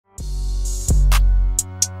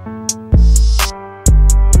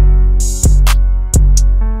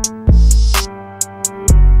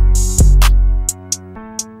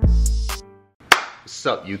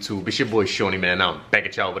up, YouTube? It's your boy Shoney, man. I'm back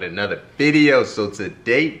at y'all with another video. So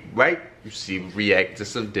today, right, you see, we react to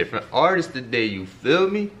some different artists today, you feel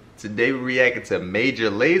me? Today we reacting to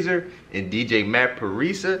Major Lazer and DJ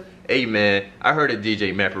Maphorisa. Hey man, I heard of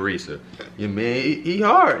DJ Maphorisa. You mean he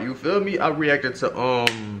hard, you feel me? I reacted to a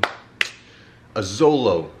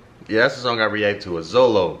Zolo. Yeah, that's the song I react to, a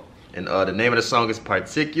Zolo. And the name of the song is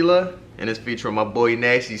Particular, and it's featuring my boy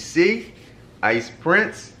Nasty C, Ice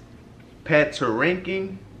Prince,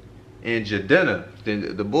 Patoranking, and Jidenna.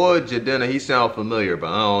 The boy Jidenna, he sound familiar, but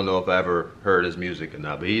I don't know if I ever heard his music or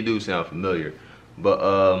not, but he do sound familiar.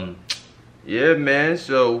 But yeah man,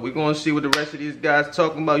 so we're gonna see what the rest of these guys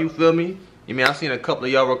talking about, you feel me? You mean, I seen a couple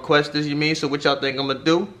of y'all request this, you mean? So what y'all think I'm gonna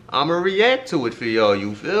do? I'm gonna react to it for y'all,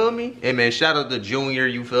 you feel me? Hey man, shout out to Junior,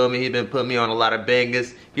 you feel me? He been putting me on a lot of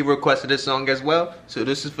bangers. He requested this song as well, so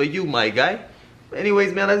this is for you, my guy. But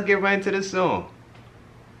anyways man, let's get right into this song.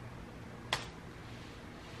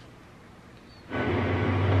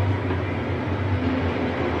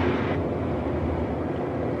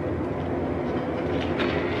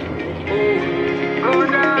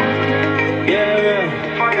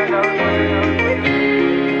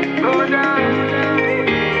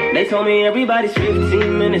 They told me everybody's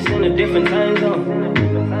 15 minutes in a different time zone.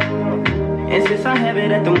 And since I have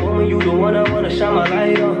it at the moment, you the one I wanna shine my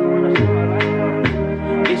light on.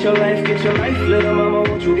 Get your life, little mama,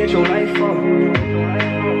 won't you get your life on?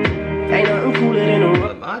 Ain't nothing cooler than a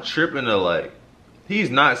Am I tripping to like, he's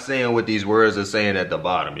not saying what these words are saying at the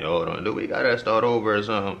bottom, yo. Hold on, do we gotta start over or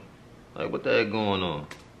something? Like, what the heck going on?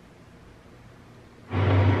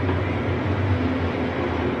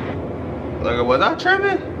 Like, was I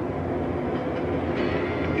tripping?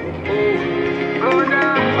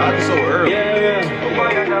 Why is it so early?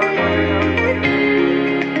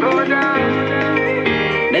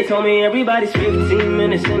 They told me everybody's 15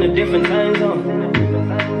 minutes in a different time zone.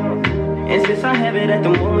 And since I have it at the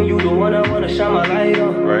moment, you the one I wanna shine my light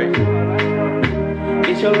on. Right.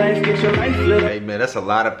 Get your life, little. Hey man, that's a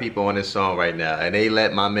lot of people on this song right now, and they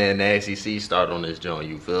let my man Nasty C start on this joint,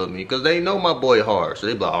 you feel me? Cause they know my boy hard, so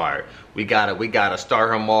they be like, alright, we gotta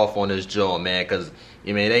start him off on this joint, man, cause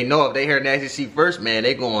you mean they know if they hear Nasty C first, man,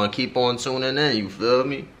 they gonna keep on tuning in, you feel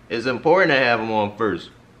me? It's important to have him on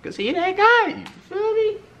first, cause he that guy, you feel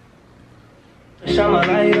me? Shine my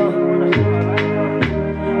light on.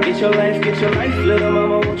 Get your life, little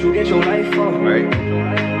mama, won't you get your life on? Right.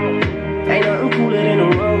 Ain't nothing cooler than the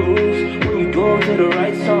wrong moves when you go to the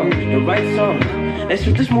right song. Let's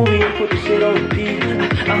shoot this movie and put the shit on repeat.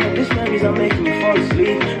 I hope this memories are making me fall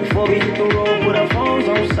asleep. Before we hit the road, put our phones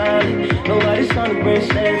on silent. Nobody's trying to bring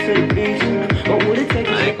stand to the beach. What would it take?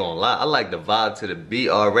 I ain't gonna lie, I like the vibe to the beat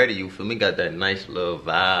already, you feel me? Got that nice little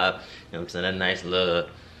vibe, you know what I'm saying? That nice little,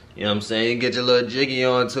 you know what I'm saying? You get your little jiggy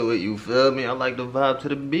onto it, you feel me? I like the vibe to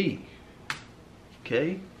the beat.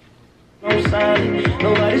 Okay? I'm silent.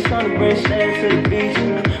 Nobody's trying to bring stand to the beach.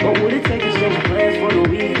 What would it take to change plans for the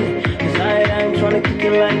weekend? Cause I ain't trying to kick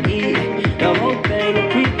it like E. The whole thing, the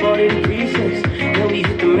pre-party, the pre-sex. Then we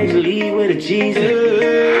hit the major league with a G's.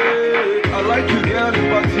 Hey, I like you girl in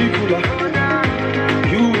particular.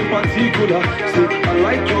 You in particular. Say, I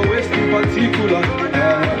like your waist in particular.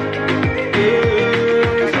 Hey,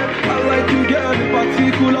 I like you girl in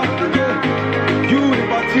particular. Yeah, you in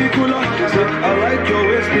particular. Say, I like your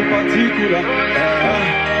waist in particular.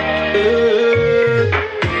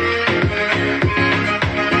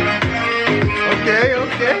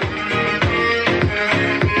 Okay.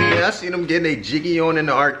 Yeah, I seen them getting a jiggy on in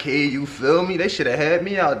the arcade, you feel me? They should have had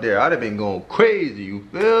me out there. I'd have been going crazy, you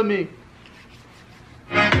feel me?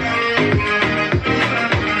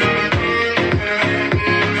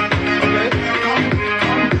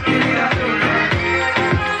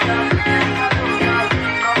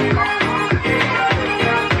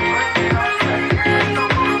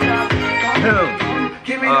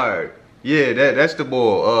 Alright, yeah, that's the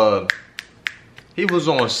boy. He was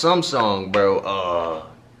on some song, bro.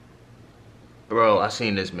 Bro, I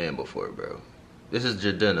seen this man before, bro. This is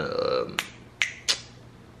Jidenna.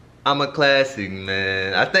 I'm a classic,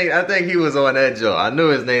 man. I think he was on that joint. I knew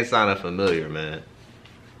his name sounded familiar, man.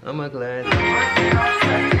 I'm a classic.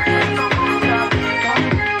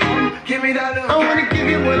 I wanna give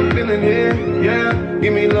you what I'm feeling here, yeah.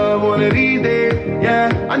 Give me love one of these days,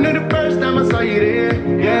 yeah. I knew the first time I saw you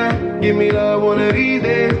there, yeah. Give me love one of these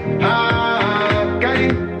days,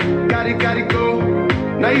 got it, go.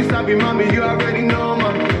 Now you sabi, mommy, you already know,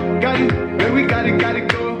 man. Got it, man, we got it,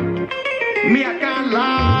 go. Me, I can't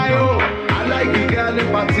lie, oh. I like you, girl, in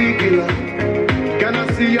particular. Can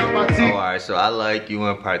I see your particular? Oh, alright, so I like you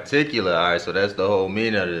in particular. Alright, so that's the whole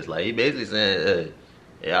meaning of this. Like, he basically saying, hey,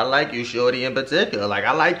 Yeah, I like you, shorty, in particular. Like,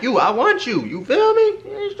 I like you. I want you. You feel me?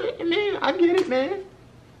 Yeah, straight, man. I get it, man.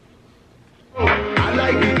 I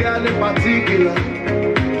like you, girl, in particular.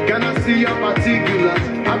 Can I see your particulars?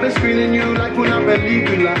 I've been screening you like una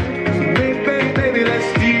película. So baby, baby, let's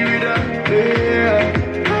steer it up. Yeah.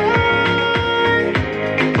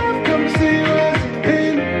 I've come to see what's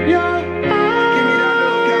in your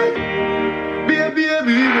eyes. Baby,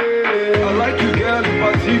 baby, I like you, girl, in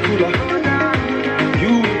particular.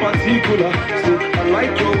 You in particular. So I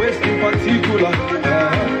like your waist in particular.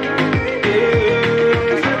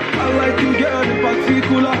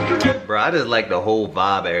 Bro, I just like the whole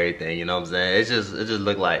vibe, everything, you know what I'm saying? It just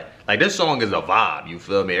look like this song is a vibe, you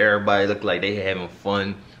feel me? Everybody look like they having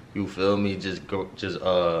fun, you feel me? Just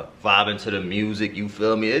vibing to the music, you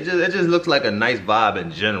feel me? It just looks like a nice vibe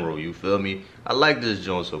in general, you feel me? I like this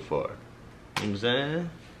joint so far. You know what I'm saying?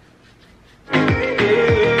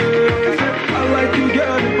 I like you,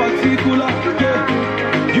 girl, in particular.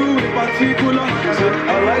 Yeah, you in particular. So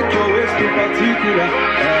I like your waist in particular.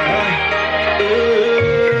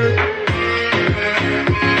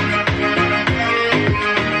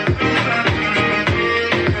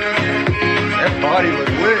 That party was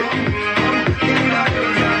lit.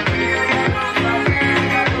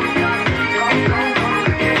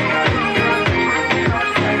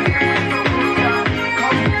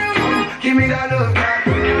 Give me that love, girl.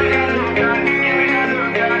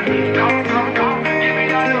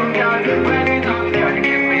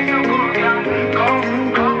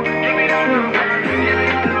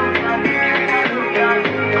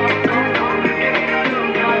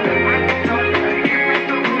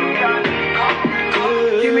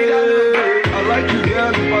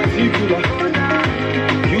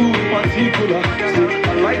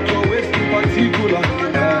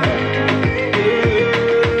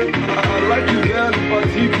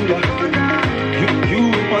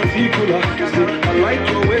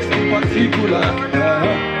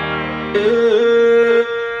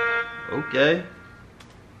 Okay.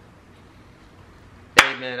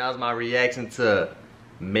 Hey man, that was my reaction to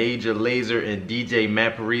Major Lazer and DJ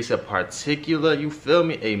Maphorisa particular, you feel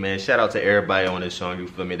me? Hey man, shout out to everybody on this song, you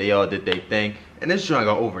feel me? They all did their thing. And this song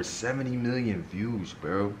got over 70 million views,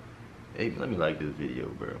 bro. Hey, let me like this video,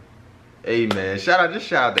 bro. Hey man, shout out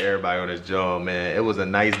to everybody on this joint, man. It was a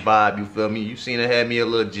nice vibe, you feel me? You seen it had me a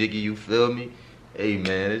little jiggy, you feel me? Hey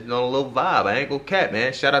man, it's on a little vibe. I ain't gonna cap,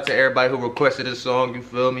 man. Shout out to everybody who requested this song, you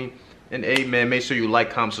feel me? And hey man, make sure you like,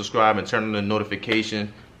 comment, subscribe, and turn on the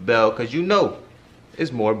notification bell, cause you know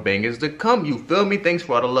it's more bangers to come, you feel me? Thanks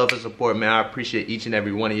for all the love and support, man. I appreciate each and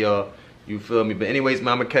every one of y'all, you feel me? But anyways,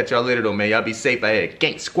 man, I'm gonna catch y'all later though, man. Y'all be safe out here.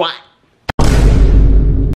 Gang squat.